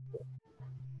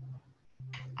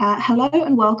Hello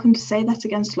and welcome to Say That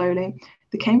Again Slowly,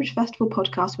 the Cambridge Festival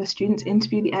podcast where students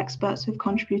interview the experts who have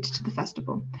contributed to the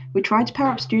festival. We try to pair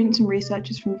up students and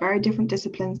researchers from very different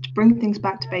disciplines to bring things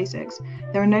back to basics.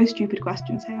 There are no stupid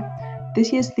questions here.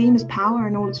 This year's theme is power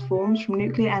in all its forms, from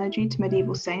nuclear energy to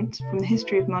medieval saints, from the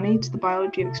history of money to the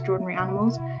biology of extraordinary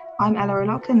animals. I'm Ella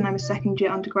O'Loughlin and I'm a second-year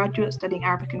undergraduate studying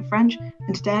Arabic and French,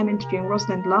 and today I'm interviewing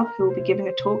Rosalind, who will be giving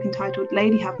a talk entitled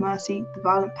Lady Have Mercy, the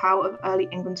Violent Power of Early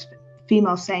England's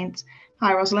Female Saints.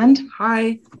 Hi, Rosalind.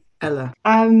 Hi, Ella.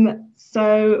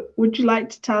 So would you like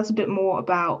to tell us a bit more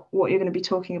about what you're going to be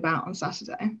talking about on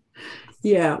Saturday?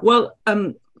 Yeah, well,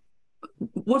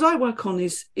 what I work on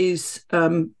is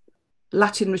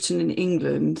Latin written in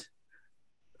England,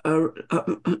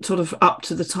 sort of up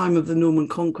to the time of the Norman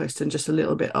Conquest and just a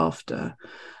little bit after.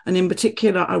 And in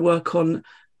particular, I work on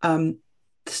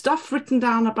stuff written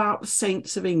down about the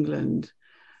saints of England.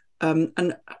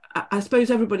 And I suppose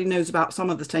everybody knows about some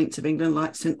of the saints of England,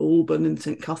 like St Alban and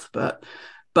St Cuthbert,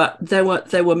 but there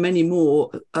were many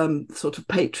more sort of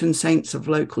patron saints of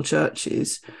local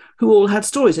churches who all had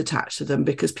stories attached to them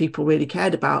because people really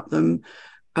cared about them.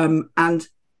 And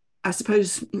I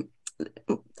suppose,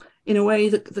 in a way,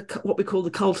 what we call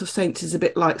the cult of saints is a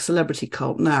bit like celebrity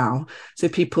cult now. So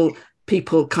people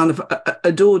kind of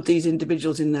adored these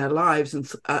individuals in their lives,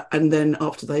 and then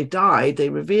after they died, they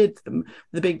revered them.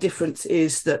 The big difference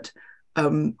is that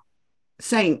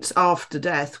saints after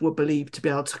death were believed to be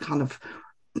able to kind of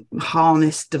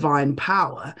harness divine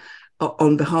power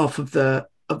on behalf of the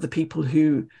people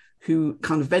who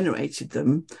kind of venerated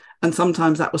them. And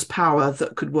sometimes that was power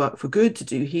that could work for good to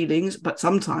do healings, but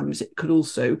sometimes it could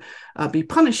also be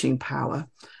punishing power.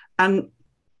 And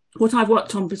what I've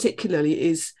worked on particularly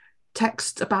is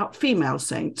text about female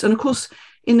saints. And of course,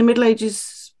 in the Middle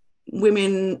Ages,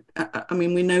 women, I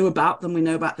mean, we know about them, we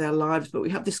know about their lives, but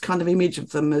we have this kind of image of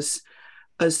them as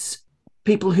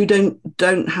people who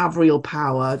don't have real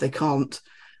power. They can't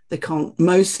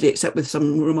mostly, except with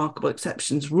some remarkable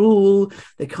exceptions, rule.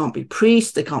 They can't be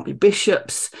priests, they can't be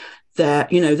bishops. They're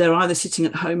either sitting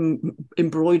at home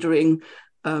embroidering,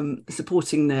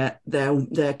 supporting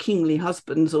their kingly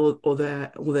husbands or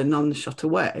their nuns shut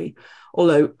away.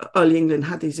 Although early England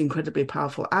had these incredibly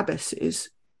powerful abbesses.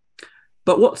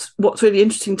 But what's really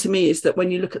interesting to me is that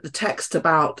when you look at the text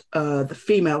about the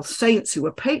female saints who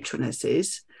were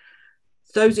patronesses,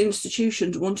 those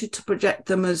institutions wanted to project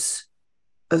them as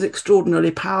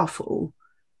extraordinarily powerful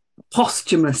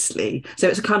posthumously. So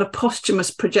it's a kind of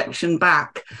posthumous projection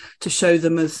back to show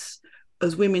them as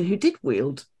women who did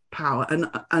wield power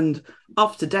and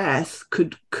after death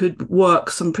could work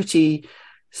some pretty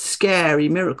scary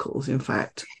miracles, in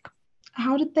fact.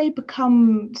 How did they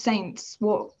become saints?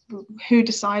 Who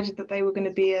decided that they were going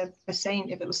to be a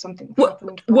saint if it was something that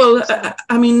happened?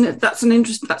 I mean, that's an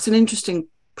interesting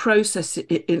process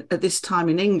at this time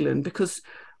in England, because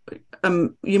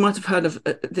you might have heard of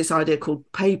this idea called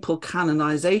papal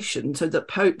canonization, so that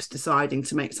popes deciding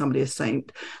to make somebody a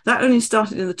saint. That only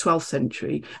started in the 12th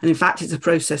century, and in fact it's a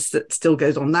process that still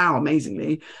goes on now,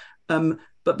 amazingly.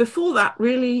 But before that,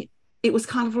 really, it was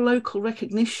kind of a local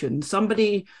recognition,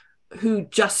 somebody who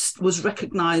just was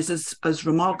recognized as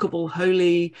remarkable,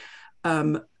 holy,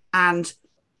 and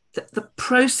the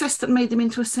process that made them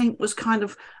into a saint was kind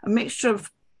of a mixture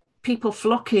of people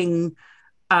flocking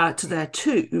to their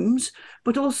tombs,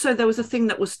 but also there was a thing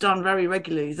that was done very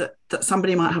regularly, that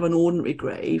somebody might have an ordinary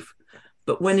grave,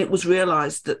 but when it was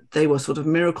realized that they were sort of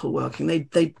miracle working,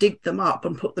 they dig them up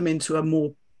and put them into a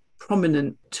more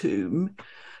prominent tomb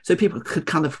so people could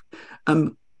kind of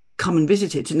come and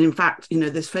visit it. And in fact,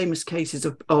 there's famous cases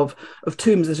of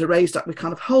tombs that are raised up with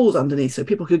kind of holes underneath so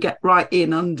people could get right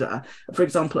in under. For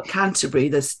example, at Canterbury,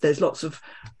 there's lots of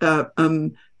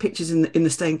pictures in the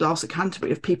stained glass at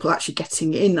Canterbury of people actually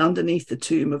getting in underneath the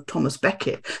tomb of Thomas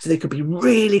Becket, so they could be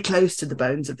really close to the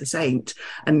bones of the saint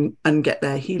and get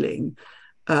their healing.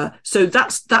 So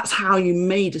that's how you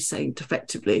made a saint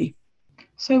effectively.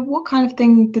 So what kind of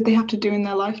thing did they have to do in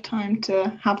their lifetime to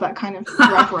have that kind of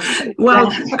reverence?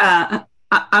 Well,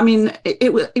 I mean,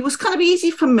 it was kind of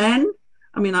easy for men.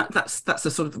 I mean, that's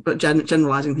a sort of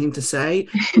generalizing thing to say.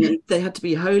 They had to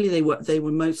be holy. They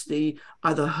were mostly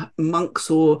either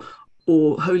monks or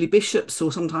holy bishops,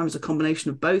 or sometimes a combination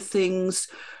of both things,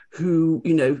 who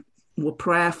were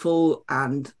prayerful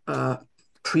and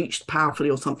preached powerfully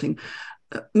or something.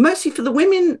 Mostly for the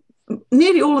women,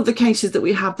 nearly all of the cases that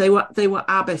we have, they were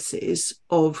abbesses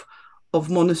of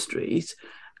monasteries,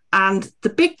 and the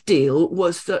big deal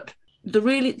was that the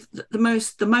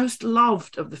most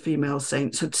loved of the female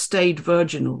saints had stayed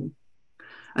virginal,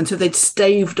 And so they'd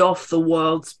staved off the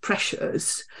world's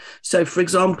pressures. So, for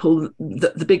example,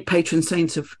 the big patron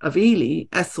saint of Ely,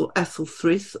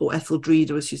 Ethelthryth, or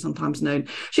Etheldreda, as she's sometimes known,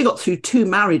 she got through 2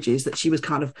 marriages that she was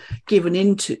kind of given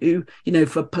into,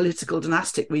 for political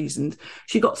dynastic reasons.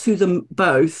 She got through them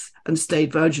both and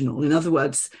stayed virginal. In other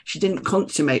words, she didn't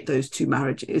consummate those 2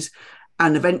 marriages.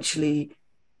 And eventually,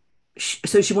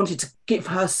 so she wanted to give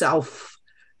herself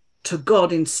to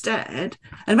God instead,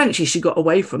 and eventually she got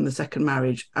away from the second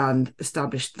marriage and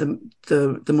established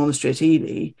the monastery at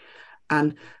Ely.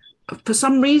 And for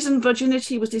some reason,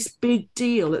 virginity was this big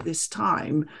deal at this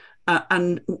time,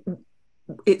 and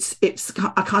it's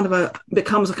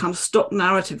becomes a kind of stock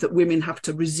narrative that women have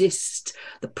to resist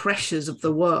the pressures of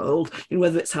the world,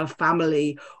 whether it's her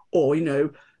family or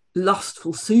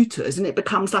lustful suitors, and it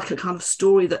becomes like a kind of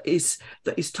story that is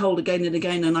told again and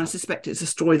again. And I suspect it's a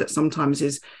story that sometimes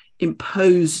is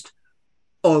imposed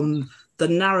on the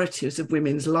narratives of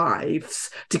women's lives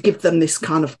to give them this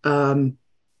kind of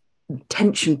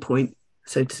tension point,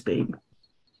 so to speak.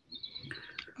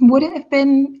 Would it have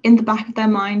been in the back of their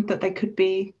mind that they could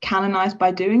be canonized by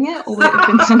doing it, or would it have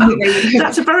been something they would have...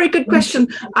 That's a very good question.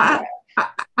 I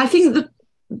think that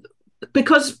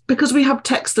because we have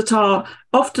texts that are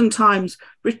oftentimes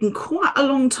written quite a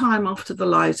long time after the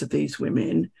lives of these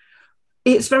women,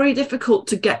 it's very difficult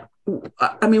to get...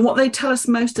 I mean, what they tell us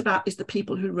most about is the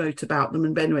people who wrote about them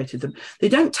and venerated them. They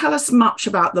don't tell us much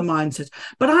about the mindset.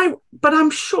 But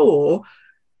I'm sure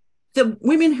the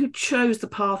women who chose the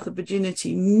path of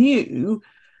virginity knew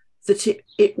that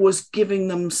it was giving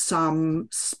them some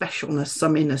specialness,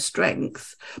 some inner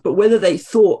strength. But whether they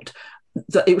thought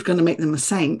that it was going to make them a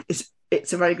saint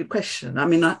it's a very good question. I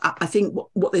mean, I think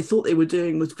what they thought they were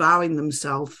doing was vowing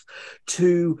themselves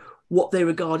to what they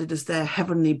regarded as their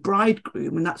heavenly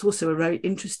bridegroom. And that's also a very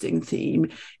interesting theme,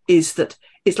 is that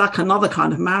it's like another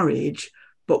kind of marriage,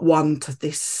 but one to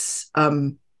this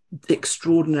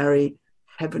extraordinary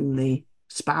heavenly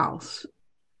spouse.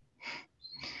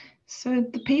 So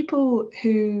the people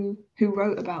who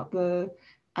wrote about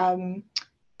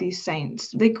these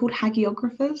saints, they called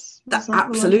hagiographers?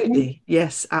 Absolutely,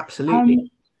 yes,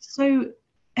 absolutely. So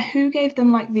who gave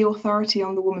them the authority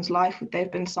on the woman's life? Would they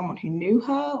have been someone who knew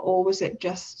her, or was it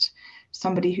just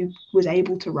somebody who was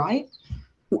able to write?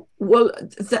 Well,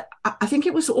 I think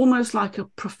it was almost like a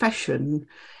profession.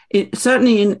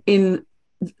 Certainly in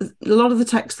a lot of the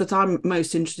texts that I'm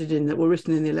most interested in that were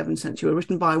written in the 11th century were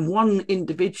written by one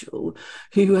individual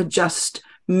who had just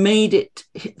made it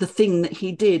the thing that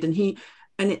he did.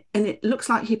 And it looks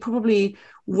like he probably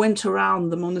went around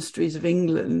the monasteries of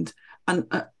England, and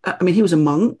I mean, he was a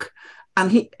monk,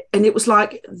 and it was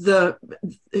like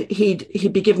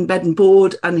he'd be given bed and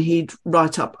board, and he'd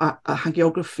write up a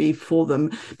hagiography for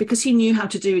them because he knew how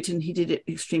to do it, and he did it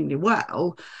extremely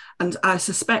well. And I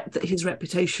suspect that his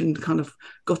reputation kind of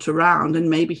got around, and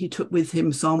maybe he took with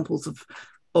him samples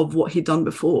of what he'd done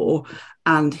before,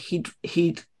 and he'd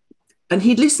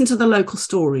listen to the local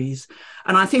stories.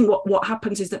 And I think what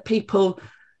happens is that people,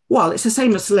 well, it's the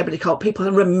same as celebrity cult.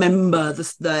 People remember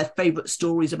their favourite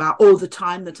stories about, the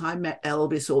time that I met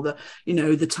Elvis, or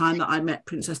the time that I met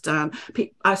Princess Diana.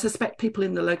 I suspect people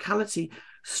in the locality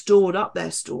stored up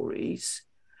their stories,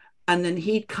 and then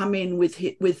he'd come in with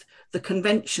the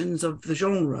conventions of the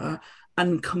genre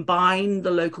and combine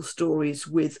the local stories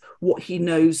with what he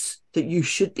knows that you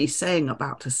should be saying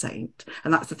about a saint.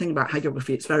 And that's the thing about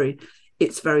hagiography.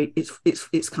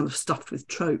 It's kind of stuffed with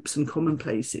tropes and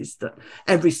commonplaces that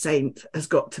every saint has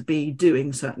got to be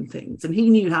doing certain things. And he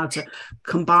knew how to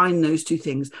combine those two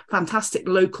things. Fantastic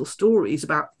local stories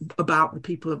about the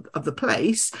people of the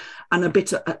place, and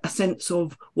a sense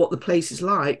of what the place is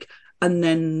like, and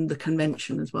then the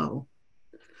convention as well.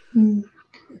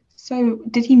 So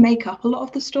did he make up a lot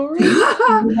of the stories?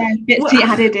 Bits he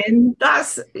added in? I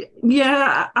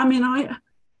mean,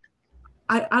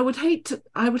 I would hate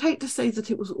to say that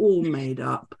it was all made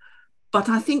up, but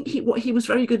I think what he was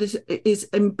very good at is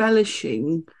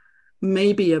embellishing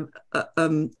maybe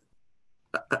a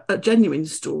genuine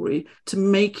story to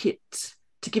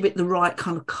give it the right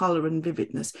kind of colour and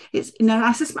vividness.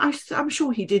 I'm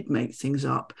sure he did make things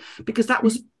up, because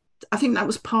I think that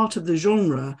was part of the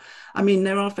genre. I mean,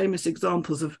 there are famous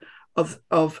examples of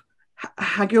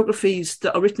hagiographies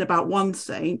that are written about one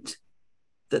saint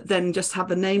that then just have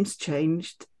the names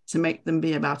changed to make them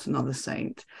be about another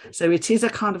saint. So it is a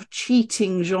kind of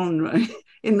cheating genre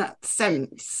in that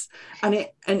sense, and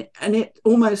it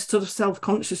almost sort of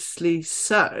self-consciously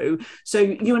so. So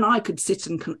you and I could sit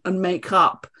and make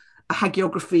up a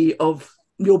hagiography of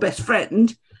your best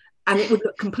friend, and it would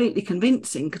look completely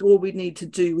convincing, because all we'd need to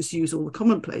do was use all the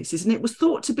commonplaces. And it was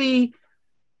thought to be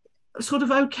sort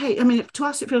of okay. I mean, to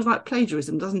us it feels like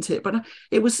plagiarism, doesn't it? But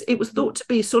it was thought to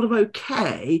be sort of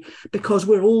okay because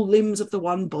we're all limbs of the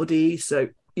one body. So,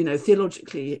 you know,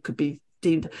 theologically it could be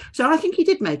deemed. So I think he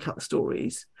did make up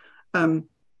stories.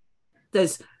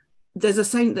 There's a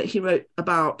saint that he wrote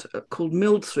about called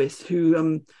Mildthryth,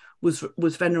 who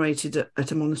was venerated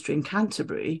at a monastery in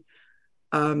Canterbury,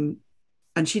 and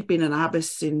she'd been an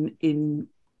abbess in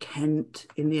Kent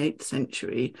in the 8th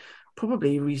century,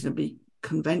 probably reasonably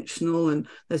conventional. And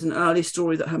there's an early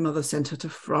story that her mother sent her to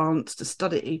France to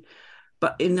study.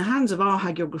 But in the hands of our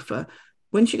hagiographer,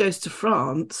 when she goes to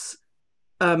France,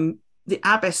 the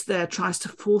abbess there tries to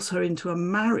force her into a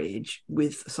marriage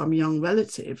with some young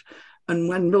relative. And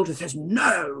when Mildred says,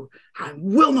 no, I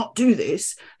will not do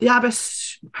this, the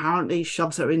abbess apparently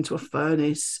shoves her into a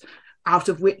furnace, out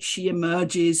of which she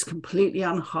emerges completely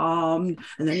unharmed.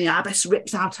 And then the abbess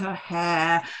rips out her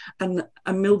hair, and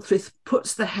Mildred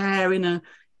puts the hair in a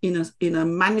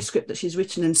manuscript that she's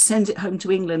written and sends it home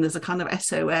to England as a kind of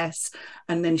SOS,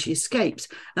 and then she escapes.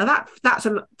 Now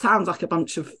that sounds like a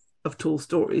bunch of tall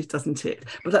stories, doesn't it?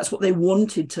 But that's what they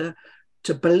wanted to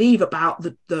believe about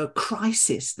the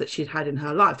crisis that she'd had in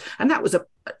her life. And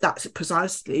that's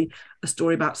precisely a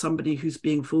story about somebody who's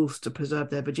being forced to preserve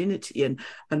their virginity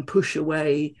and push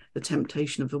away the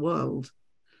temptation of the world.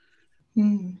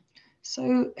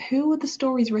 So who were the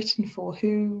stories written for?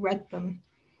 Who read them?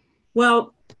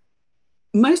 Well,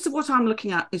 most of what I'm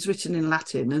looking at is written in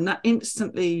Latin, and that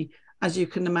instantly, as you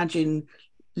can imagine,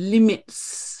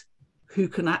 limits who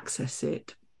can access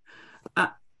it.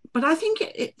 But I think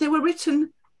they were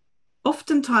written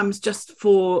oftentimes just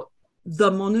for the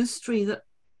monastery that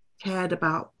cared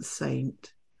about the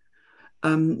saint.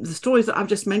 The stories that I've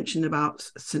just mentioned about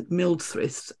St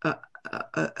Mildthryth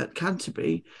at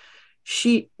Canterbury,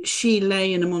 she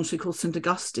lay in a monastery called St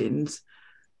Augustine's,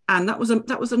 and that was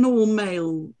an all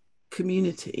male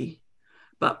community.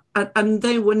 But and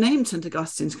they were named St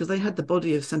Augustine's because they had the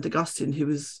body of St Augustine, who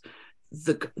was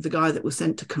the guy that was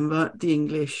sent to convert the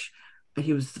English.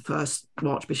 He was the first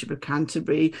Archbishop of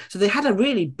Canterbury. So they had a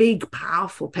really big,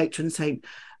 powerful patron saint.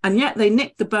 And yet they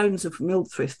nicked the bones of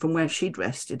Mildthryth from where she'd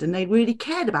rested, and they really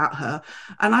cared about her.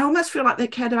 And I almost feel like they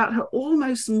cared about her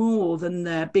almost more than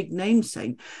their big name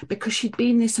saint, because she'd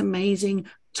been this amazing,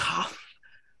 tough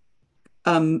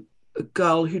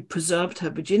girl who'd preserved her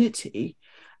virginity.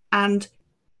 And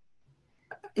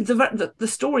the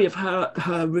story of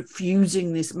her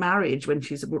refusing this marriage when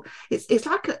she's abroad,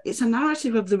 it's a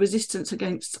narrative of the resistance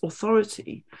against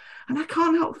authority, and I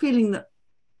can't help feeling that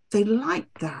they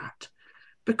like that,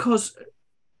 because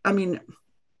I mean,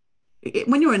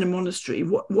 when you're in a monastery,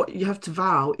 what you have to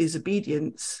vow is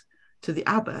obedience to the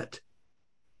abbot,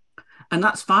 and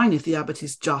that's fine if the abbot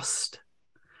is just.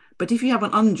 But if you have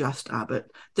an unjust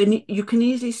abbot, then you can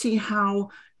easily see how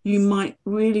you might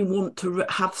really want to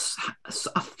have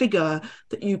a figure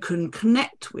that you can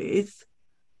connect with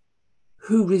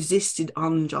who resisted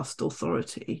unjust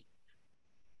authority.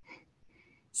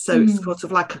 So it's sort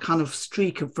of like a kind of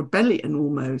streak of rebellion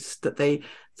almost, that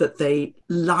they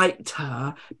liked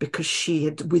her because she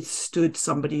had withstood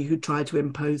somebody who tried to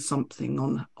impose something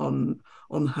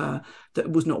on her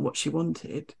that was not what she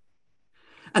wanted.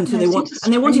 And so they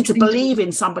wanted to believe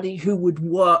in somebody who would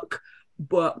work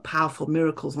powerful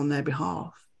miracles on their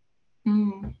behalf.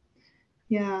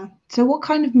 Yeah. So what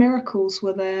kind of miracles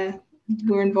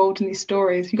were involved in these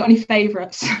stories? You got any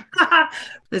favourites?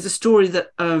 There's a story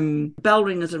that bell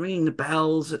ringers are ringing the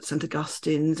bells at St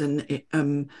Augustine's,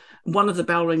 and one of the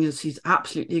bell ringers, he's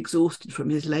absolutely exhausted from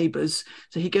his labours,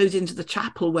 so he goes into the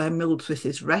chapel where Mildthryth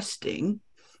is resting,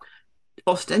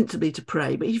 ostensibly to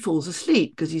pray, but he falls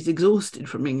asleep because he's exhausted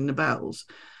from ringing the bells.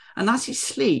 And as he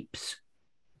sleeps,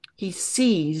 he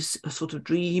sees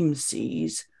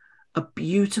a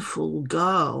beautiful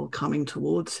girl coming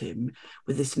towards him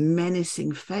with this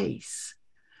menacing face.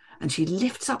 And she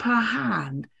lifts up her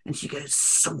hand and she goes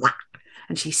swap,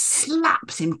 and she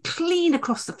slaps him clean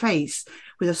across the face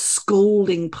with a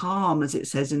scalding palm, as it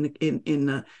says in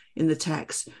the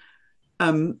text.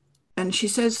 And she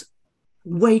says,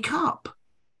 "Wake up!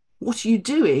 What are you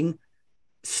doing,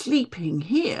 sleeping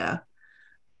here?"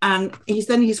 And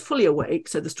he's fully awake,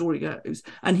 so the story goes,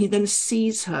 and he then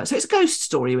sees her. So it's a ghost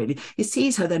story, really. He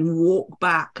sees her then walk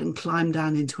back and climb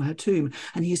down into her tomb,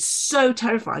 and he's so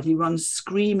terrified he runs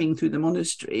screaming through the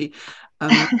monastery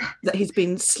that he's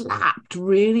been slapped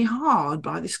really hard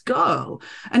by this girl,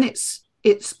 and it's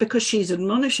because she's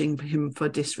admonishing him for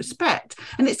disrespect,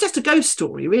 and it's just a ghost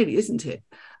story, really, isn't it?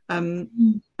 And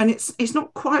it's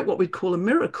not quite what we'd call a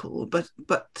miracle,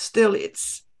 but still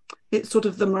it's sort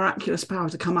of the miraculous power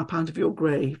to come up out of your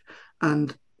grave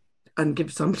and and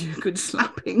give somebody a good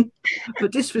slapping for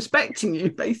disrespecting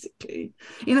you, basically,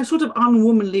 in a sort of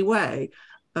unwomanly way.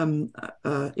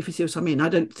 If you see what I mean. I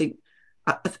don't think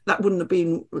that wouldn't have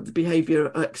been the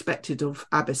behaviour expected of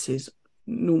abbesses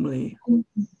normally.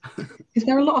 Is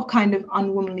there a lot of kind of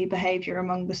unwomanly behaviour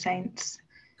among the saints?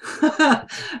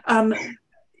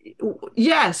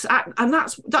 Yes, and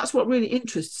that's what really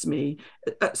interests me.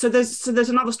 So there's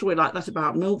another story like that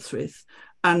about Milthryth,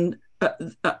 and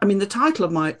I mean the title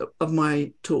of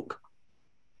my talk,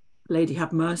 Lady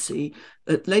Have Mercy.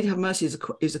 Lady Have Mercy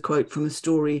is a quote from a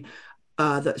story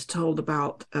that's told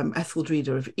about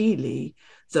Etheldreda of Ely,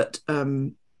 that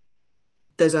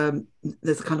there's a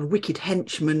kind of wicked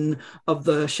henchman of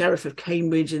the Sheriff of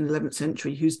Cambridge in the 11th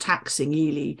century who's taxing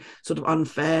Ely sort of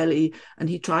unfairly, and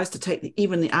he tries to take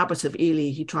even the abbot of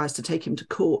Ely, he tries to take him to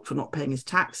court for not paying his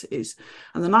taxes.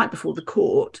 And the night before the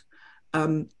court,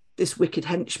 this wicked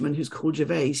henchman who's called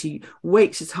Gervase, he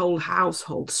wakes his whole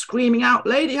household screaming out,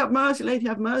 "Lady have mercy, lady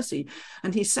have mercy."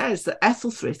 And he says that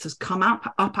Ethelthryth has come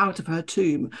up out of her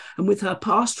tomb, and with her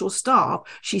pastoral staff,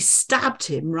 she stabbed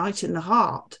him right in the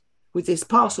heart with this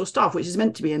pastoral staff, which is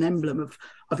meant to be an emblem of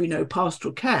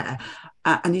pastoral care.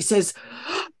 And he says,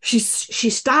 she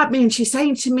stabbed me, and she's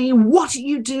saying to me, "What are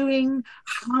you doing,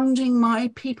 hounding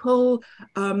my people?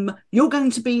 You're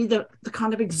going to be the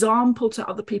kind of example to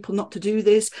other people not to do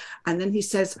this." And then he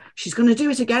says, "She's going to do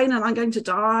it again, and I'm going to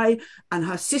die." And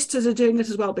her sisters are doing it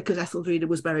as well, because Etheldreda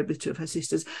was buried with two of her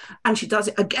sisters. And she does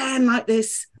it again like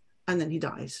this, and then he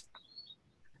dies.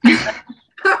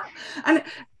 And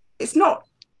it's not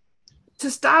to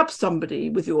stab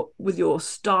somebody with your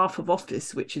staff of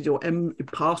office, which is your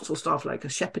pastoral staff, like a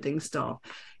shepherding staff.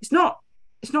 It's not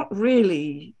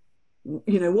really,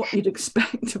 what you'd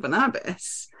expect of an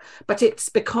abbess, but it's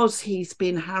because he's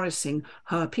been harassing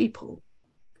her people.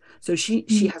 So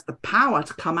she has the power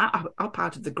to come up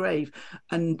out of the grave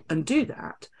and do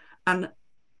that. And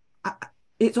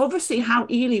it's obviously how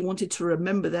Ely wanted to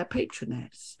remember their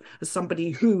patroness as somebody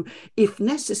who, if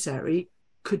necessary,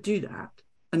 could do that.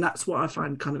 And that's what I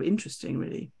find kind of interesting,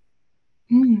 really.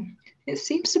 It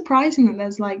seems surprising that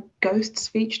there's like ghosts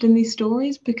featured in these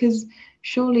stories, because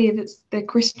surely if they're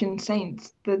Christian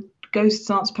saints, the ghosts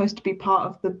aren't supposed to be part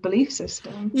of the belief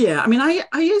system. Yeah, I mean,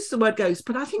 I use the word ghost,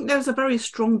 but I think there's a very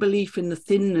strong belief in the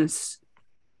thinness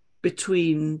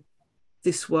between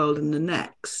this world and the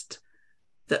next,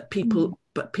 that people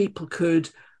could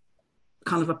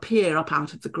kind of appear up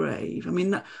out of the grave. I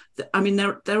mean,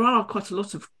 there are quite a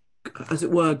lot of, as it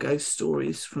were, ghost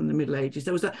stories from the Middle Ages.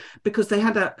 There was because they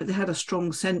had a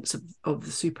strong sense of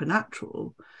the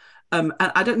supernatural, and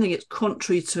I don't think it's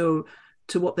contrary to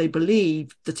what they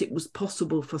believed, that it was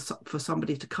possible for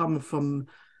somebody to come from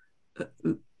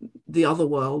the other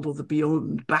world or the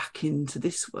beyond back into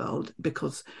this world,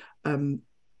 because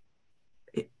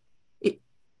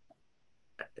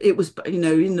it was,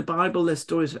 in the Bible there's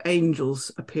stories of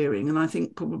angels appearing, and I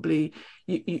think probably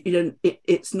you don't.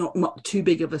 It's not much too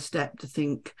big of a step to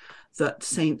think that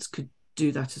saints could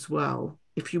do that as well,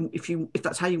 if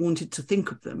that's how you wanted to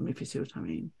think of them, if you see what I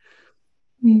mean.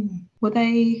 Were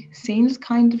they seen as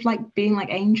kind of like being like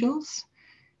angels?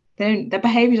 Their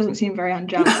behaviour doesn't seem very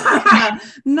angelic.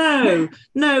 No.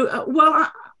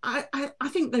 Well, I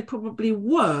think they probably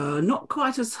were not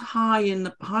quite as high in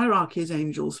the hierarchy as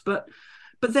angels, but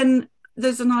then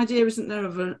there's an idea, isn't there,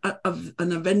 of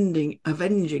an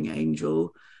avenging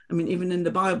angel. I mean, even in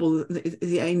the Bible,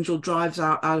 the angel drives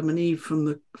out Adam and Eve from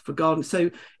the garden. So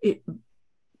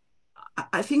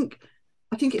I think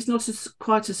it's not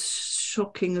quite as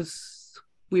shocking as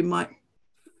we might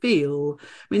feel. I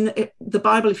mean, the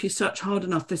Bible, if you search hard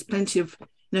enough, there's plenty of,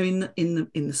 in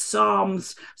the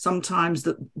Psalms, sometimes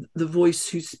the voice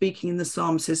who's speaking in the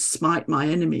Psalm says, "Smite my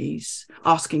enemies,"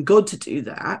 asking God to do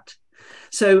that.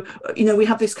 So, we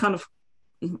have this kind of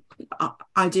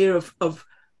idea of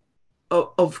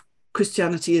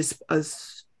Christianity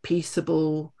as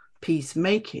peaceable,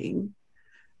 peacemaking,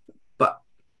 but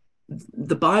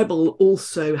the Bible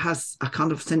also has a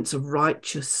kind of sense of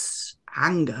righteous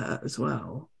anger as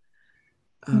well,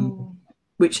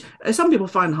 which some people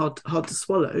find hard to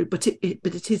swallow, but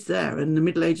it is there, and the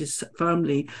Middle Ages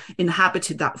firmly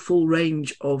inhabited that full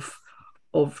range of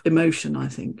emotion, I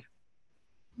think.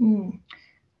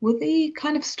 Were the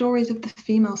kind of stories of the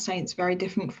female saints very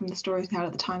different from the stories we had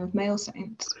at the time of male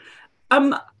saints?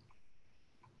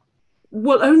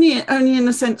 Well, only in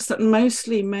the sense that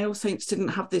mostly male saints didn't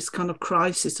have this kind of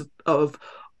crisis of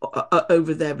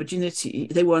over their virginity.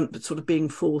 They weren't sort of being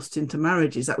forced into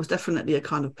marriages. That was definitely a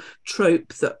kind of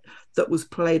trope that was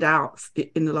played out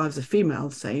in the lives of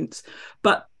female saints.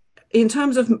 But in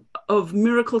terms of of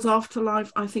miracles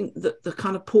afterlife, I think that the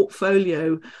kind of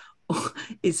portfolio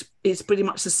is pretty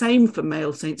much the same for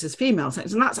male saints as female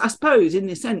saints. And that's, I suppose, in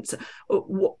this sense,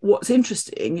 what's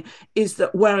interesting is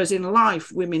that whereas in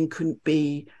life women couldn't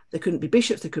be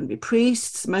bishops, they couldn't be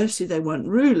priests, mostly they weren't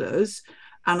rulers,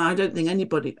 and I don't think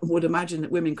anybody would imagine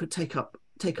that women could take up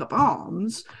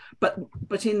arms, but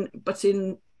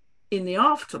in the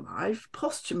afterlife,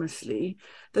 posthumously,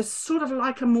 there's sort of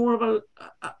like a more of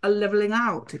a leveling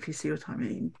out, if you see what I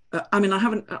mean. I mean, I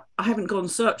haven't gone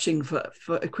searching for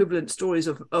equivalent stories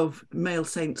of male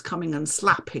saints coming and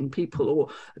slapping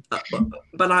people,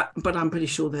 but I'm pretty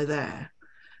sure they're there.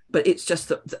 But it's just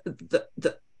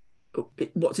that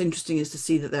what's interesting is to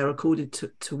see that they're accorded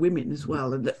to women as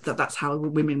well, and that's how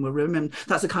women were remembered.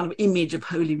 That's a kind of image of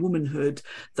holy womanhood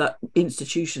that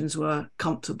institutions were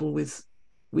comfortable with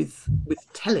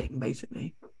telling,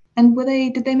 basically. And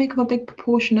did they make up a big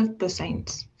proportion of the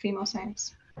saints, female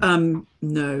saints?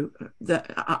 No,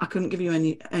 I couldn't give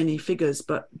you any figures,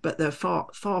 but they're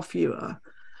far fewer.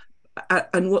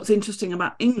 And what's interesting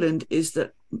about England is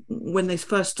that when they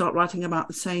first start writing about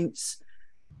the saints,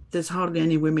 there's hardly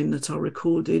any women that are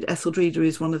recorded. Etheldreda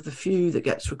is one of the few that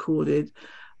gets recorded,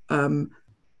 and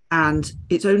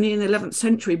it's only in the 11th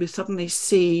century we suddenly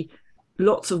see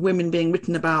lots of women being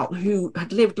written about who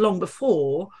had lived long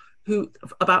before,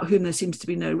 about whom there seems to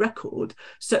be no record.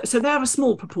 So they're a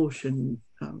small proportion,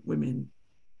 women.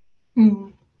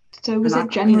 So was it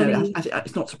generally?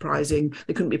 It's not surprising.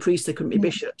 They couldn't be priests, they couldn't be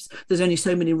bishops. There's only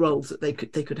so many roles that they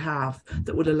could have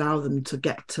that would allow them to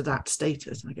get to that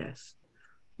status, I guess.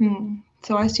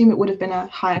 So I assume it would have been a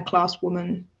higher class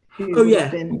woman who would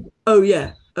have been. Oh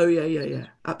yeah.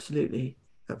 Absolutely.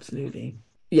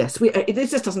 Yes,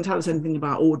 this just doesn't tell us anything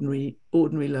about ordinary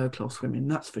lower class women,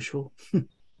 that's for sure.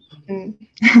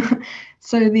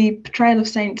 So the portrayal of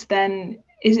saints then,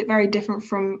 is it very different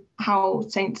from how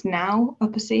saints now are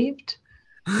perceived?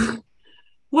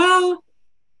 Well,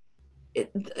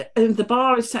 the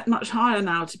bar is set much higher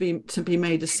now to be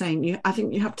made a saint. I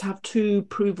think you have to have 2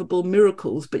 provable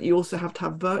miracles, but you also have to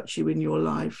have virtue in your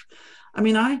life. I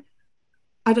mean, I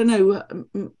don't know.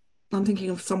 I'm thinking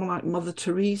of someone like Mother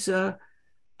Teresa.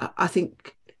 I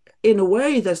think in a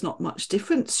way there's not much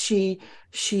difference. She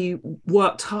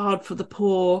worked hard for the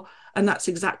poor, and that's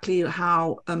exactly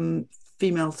how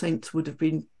female saints would have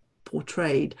been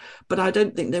portrayed. But I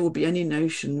don't think there would be any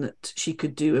notion that she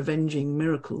could do avenging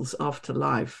miracles after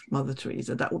life, Mother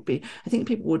Teresa. That would be, I think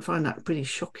people would find that pretty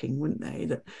shocking, wouldn't they?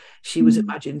 That she was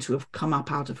imagined to have come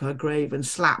up out of her grave and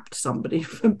slapped somebody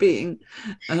for being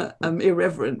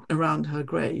irreverent around her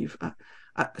grave.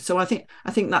 So I think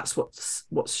that's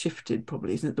what's shifted,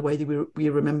 probably, isn't it? The way that we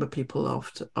remember people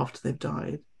after they've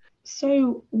died.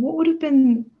 So what would have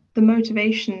been the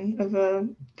motivation of a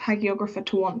hagiographer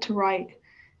to want to write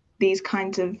these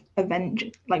kinds of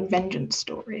vengeance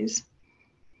stories?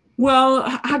 Well,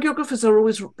 hagiographers are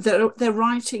always they're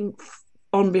writing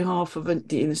on behalf of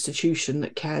the institution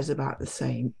that cares about the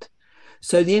saint.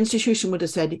 So the institution would have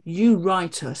said, you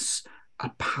write us a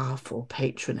powerful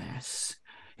patroness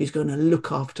who's going to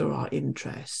look after our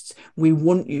interests. We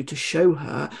want you to show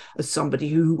her as somebody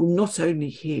who will not only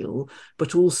heal,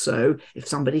 but also if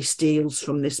somebody steals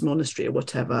from this monastery or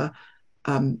whatever,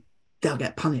 they'll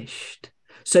get punished.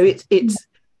 So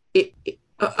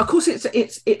of course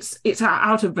it's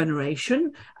out of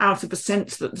veneration, out of a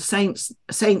sense that the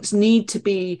saints need to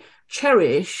be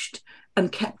cherished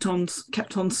and kept on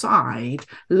side,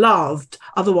 loved.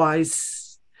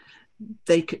 Otherwise,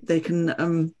 they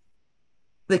can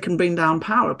bring down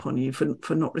power upon you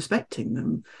for not respecting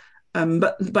them.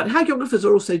 But hagiographers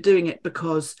are also doing it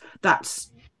because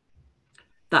that's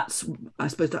I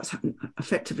suppose that's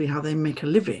effectively how they make a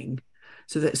living.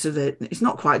 So that it's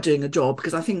not quite doing a job,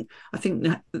 because I think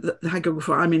the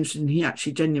hagiographer I'm interested in, he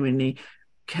actually genuinely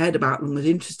cared about and was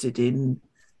interested in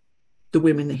the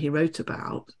women that he wrote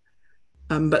about.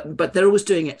 But they're always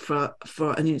doing it for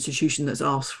an institution that's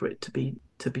asked for it to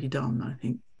be done, I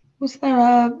think. Was there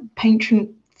a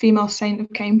patron female saint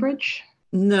of Cambridge?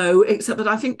 No, except that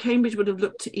I think Cambridge would have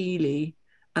looked to Ely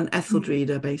and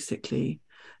Etheldreda, basically.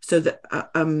 So that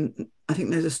I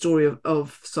think there's a story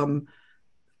of some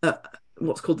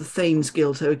what's called the Thanes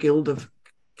Guild, so a guild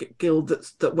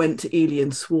that went to Ely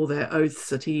and swore their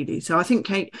oaths at Ely. So I think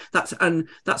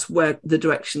that's where the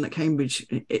direction that Cambridge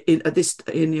in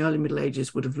the early Middle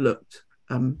Ages would have looked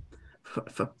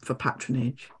for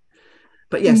patronage.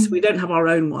 But yes, we don't have our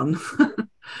own one.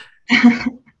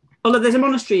 Although there's a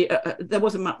monastery, there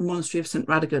was a monastery of St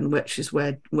Radigan, which is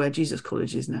where Jesus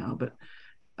College is now. But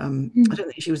I don't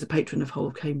think she was the patron of whole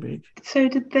of Cambridge. So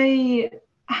did they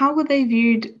How were they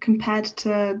viewed compared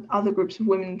to other groups of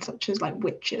women, such as like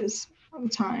witches at the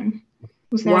time?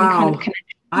 Was there any kind of Wow. connection?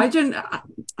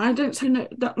 I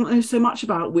don't know so much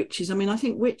about witches. I mean, I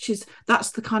think witches,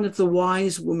 that's the kind of the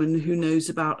wise woman who knows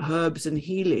about herbs and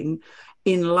healing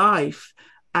in life.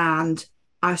 And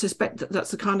I suspect that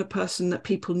that's the kind of person that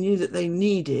people knew that they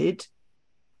needed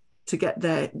to get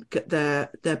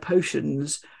their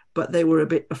potions, but they were a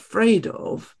bit afraid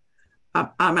of.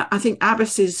 I think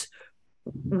abbesses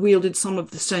wielded some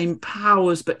of the same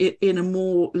powers, but in a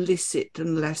more licit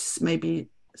and less maybe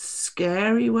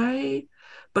scary way.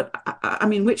 But I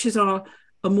mean, witches are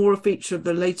more a feature of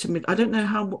the later mid. I don't know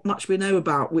how much we know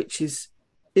about witches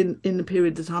in the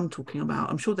period that I'm talking about.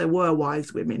 I'm sure there were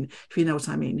wise women, if you know what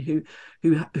I mean, who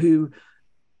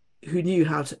knew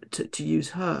how to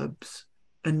use herbs.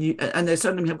 And they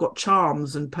certainly have got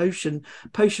charms and potion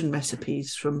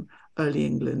recipes from early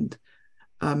England.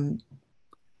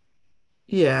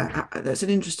 Yeah, that's an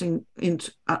interesting,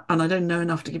 and I don't know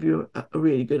enough to give you a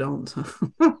really good answer.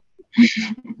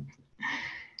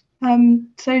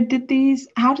 So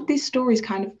how did these stories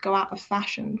kind of go out of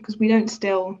fashion? Because we don't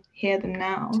still hear them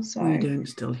now. So We don't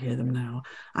still hear them now.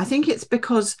 I think it's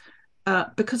because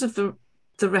of the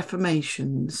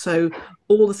Reformation. So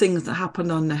all the things that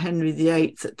happened under Henry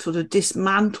VIII that sort of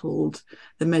dismantled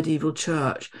the medieval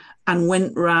church and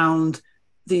went round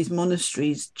these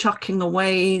monasteries, chucking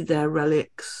away their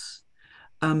relics,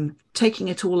 taking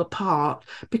it all apart,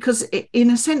 because in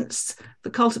a sense, the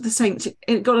cult of the saints,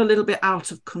 it got a little bit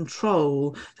out of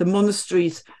control. The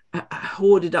monasteries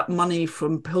hoarded up money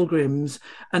from pilgrims,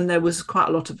 and there was quite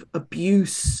a lot of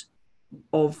abuse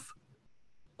of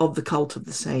the cult of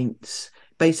the saints,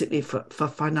 basically for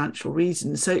financial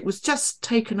reasons. So it was just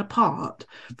taken apart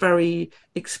very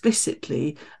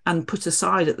explicitly and put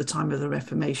aside at the time of the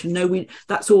Reformation. No,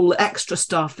 that's all extra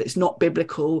stuff that's not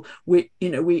biblical.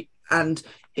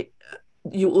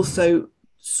 You also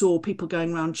saw people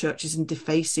going around churches and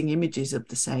defacing images of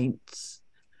the saints,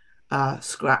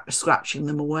 scratching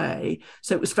them away.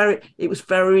 So it was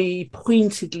very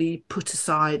pointedly put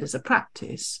aside as a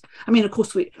practice. I mean, of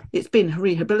course, it's been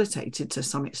rehabilitated to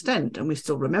some extent, and we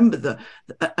still remember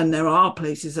and there are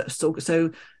places that are still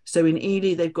so in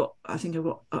Ely they've got, I think I've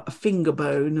got a finger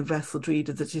bone of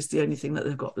Ethelreda that is the only thing that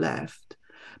they've got left,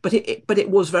 but it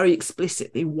was very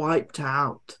explicitly wiped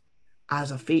out as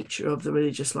a feature of the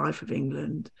religious life of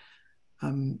England,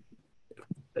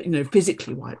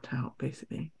 physically wiped out,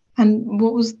 basically. And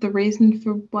what was the reason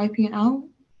for wiping it out?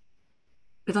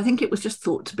 Because I think it was just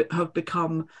thought to have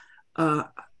become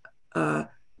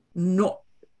not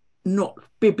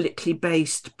biblically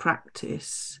based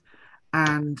practice,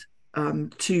 and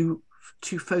too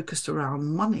focused around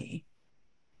money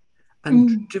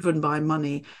and driven by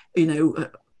money.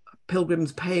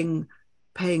 Pilgrims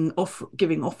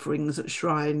giving offerings at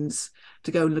shrines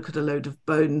to go and look at a load of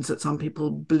bones that some people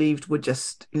believed were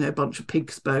just a bunch of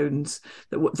pigs' bones,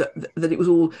 that it was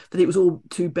all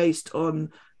too based on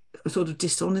a sort of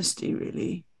dishonesty,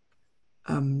 really.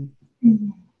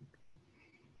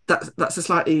 That's a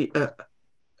slightly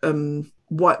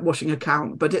whitewashing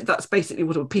account, but that's basically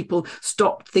what people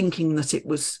stopped thinking that it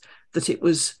was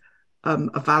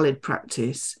a valid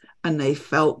practice, and they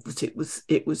felt that it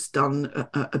was done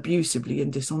abusively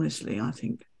and dishonestly, I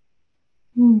think.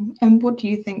 And what do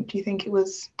you think? Do you think it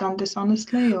was done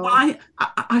dishonestly, or? Well,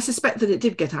 I suspect that it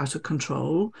did get out of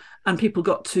control, and people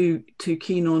got too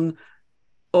keen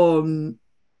on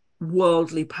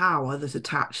worldly power that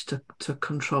attached to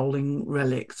controlling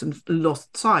relics and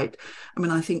lost sight. I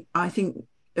mean, I think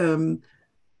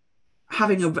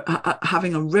having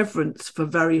a reverence for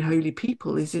very holy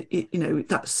people is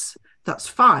that's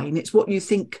fine. It's what you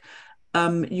think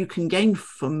you can gain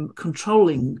from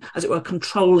controlling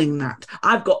that.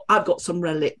 I've got some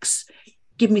relics.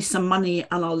 Give me some money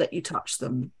and I'll let you touch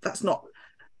them. That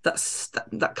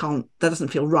doesn't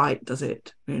feel right, does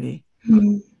it? Really?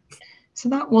 So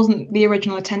that wasn't the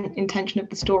original intention of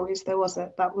the stories, though, was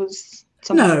it? That was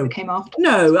something that came after.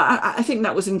 No, I think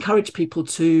that was encourage people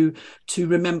to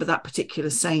remember that particular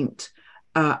saint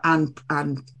and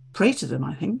pray to them.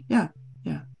 I think, yeah.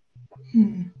 Yeah.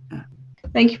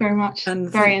 Thank you very much. And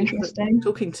very interesting.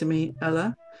 Talking to me,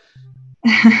 Ella.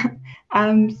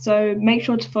 So make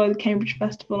sure to follow the Cambridge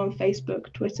Festival on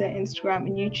Facebook, Twitter, Instagram,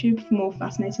 and YouTube for more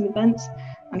fascinating events,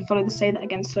 and follow the Say That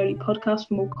Again Slowly podcast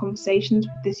for more conversations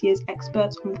with this year's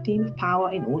experts on the theme of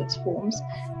power in all its forms.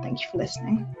 Thank you for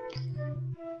listening.